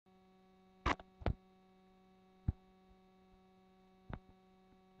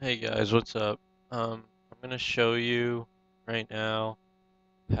Hey guys, what's up? I'm gonna show you right now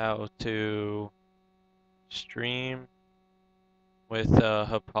how to stream with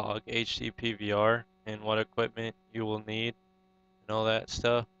Hauppauge HD PVR and what equipment you will need and all that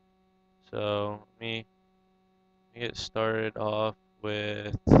stuff. So let me get started off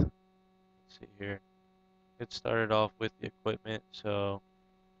with, let's see here. Get started off with the equipment. So,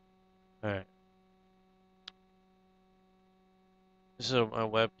 alright, this is my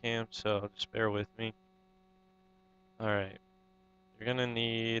webcam, so just bear with me. Alright, you're gonna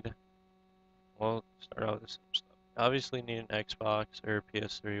need, well, start out with some stuff. Obviously need an Xbox or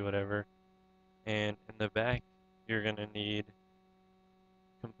PS3, whatever. And in the back, you're gonna need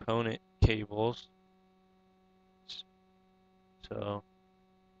component cables. So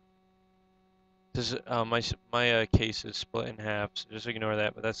this is my case is split in half, so just ignore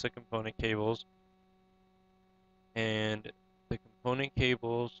that. But that's the component cables, and the component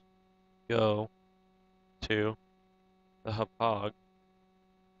cables go to the Hauppauge,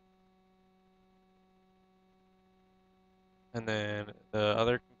 and then the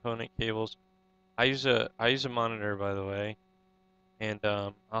other component cables. I use a monitor, by the way, and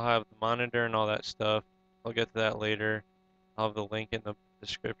I'll have the monitor and all that stuff. I'll get to that later. I'll have the link in the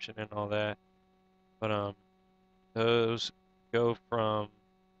description and all that. But those go from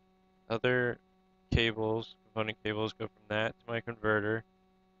other cables, component cables go from that to my converter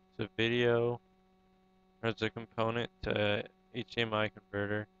to video, or it's a component to HDMI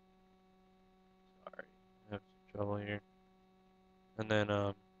converter. Sorry, I have some trouble here. And then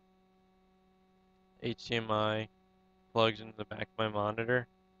HDMI plugs into the back of my monitor,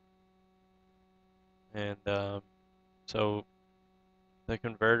 and so the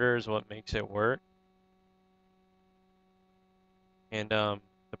converter is what makes it work. And the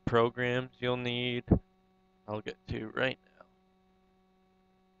programs you'll need, I'll get to right now.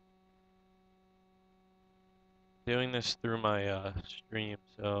 Doing this through my stream,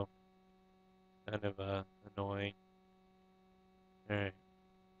 so kind of annoying. Alright.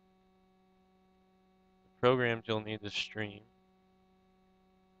 The programs you'll need to stream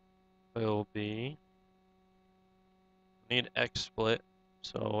will be, need XSplit.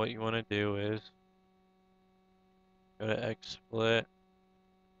 So what you want to do is go to xsplit.com.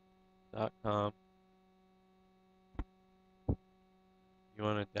 You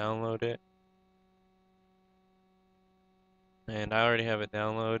want to download it. And I already have it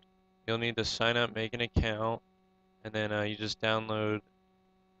downloaded. You'll need to sign up, make an account, and then you just download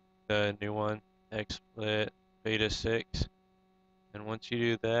the new one, XSplit Beta 6. And once you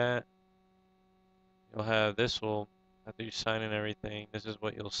do that, you'll have this will, after you sign in everything, this is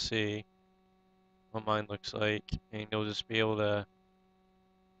what you'll see, what mine looks like, and you'll just be able to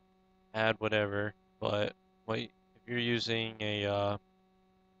add whatever. But if you're using a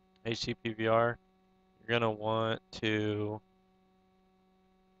HDPVR, you're gonna want to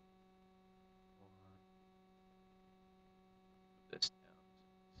this down.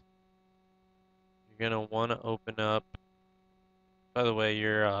 You're gonna want to open up. By the way,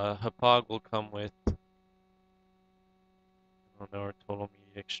 your Hauppauge will come with, I don't know where Total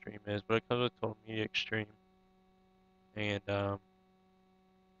Media Extreme is, but it comes with Total Media Extreme. And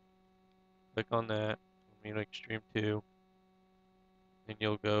click on that, Total Media Extreme 2, and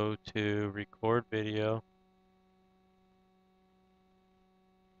you'll go to Record Video.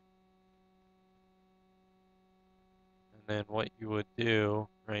 And then what you would do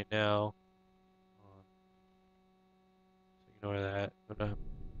right now, so ignore that, go to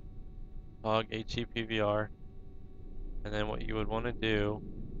Hauppauge HDPVR, and then what you would want to do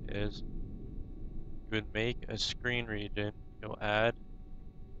is you would make a screen region. You'll add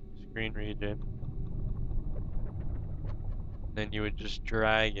screen region. Then you would just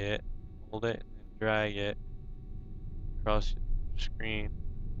drag it, hold it, and then drag it across your screen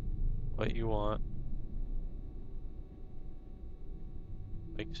what you want,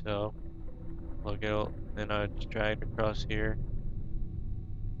 like so. Look, then I would just drag it across here,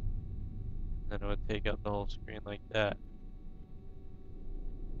 and then it would take up the whole screen like that.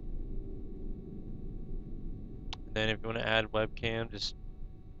 And then if you want to add webcam, just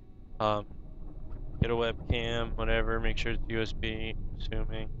get a webcam, whatever, make sure it's USB,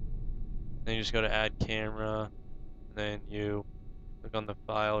 assuming. Then you just go to add camera, and then you click on the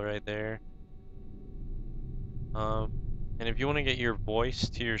file right there. And if you want to get your voice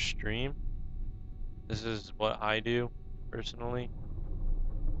to your stream, this is what I do personally.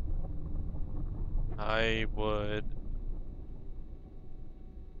 I would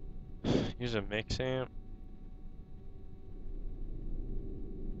use a mix amp.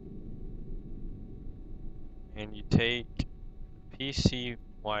 And you take PC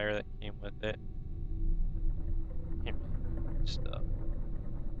wire that came with it. Can't really move this stuff.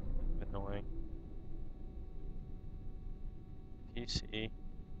 Annoying. PC.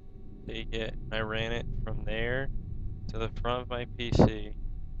 Take it. I ran it from there to the front of my PC.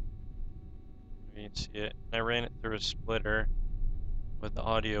 You can see it. I ran it through a splitter with the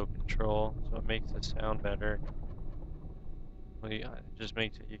audio control, so it makes the sound better. Well, yeah, it just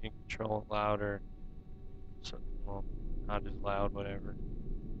makes it, you can control it louder. So, well, not as loud, whatever.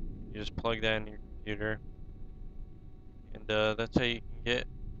 You just plug that in your computer, and that's how you can get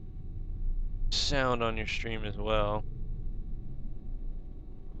sound on your stream as well.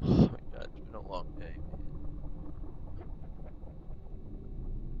 Oh my god, it's been a long day, man.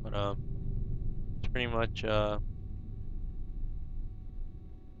 But it's pretty much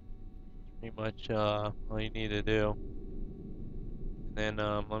all you need to do. And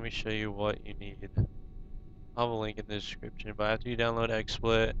then let me show you what you need. I'll have a link in the description. But after you download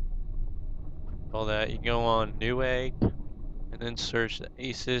XSplit, all that, you can go on Newegg and then search the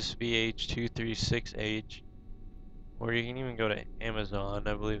Asus VH236H, or you can even go to Amazon.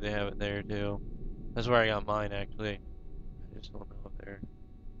 I believe they have it there too. That's where I got mine actually. I just don't know if they're.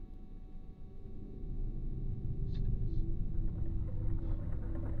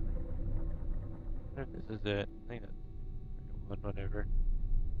 I wonder if this is it. I think that's one, whatever.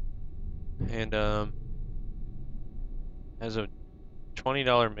 And has a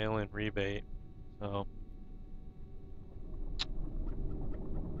 $20 mail-in rebate. So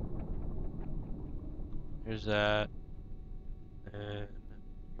here's that. And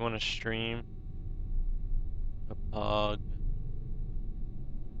you want to stream Hauppauge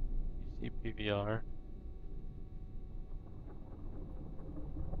PVR.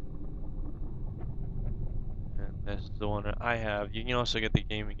 And this is the one that I have. You can also get the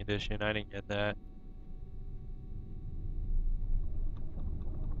gaming edition. I didn't get that.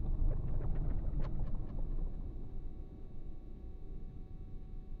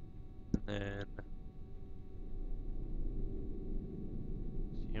 And then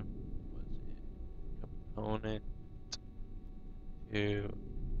component to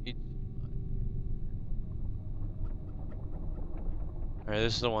HDMI. Alright,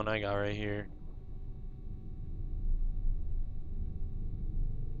 this is the one I got right here.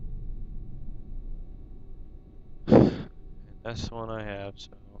 And that's the one I have,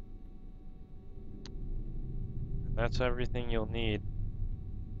 so and that's everything you'll need.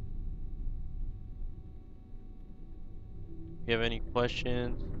 If you have any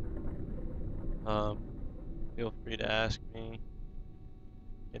questions, feel free to ask me.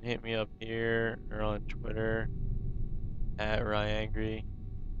 You can hit me up here or on Twitter at RyAngry.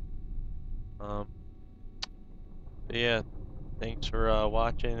 But yeah, thanks for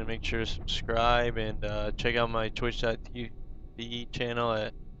watching, and make sure to subscribe and check out my twitch.tv channel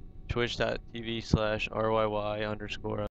at twitch.tv/RYY_.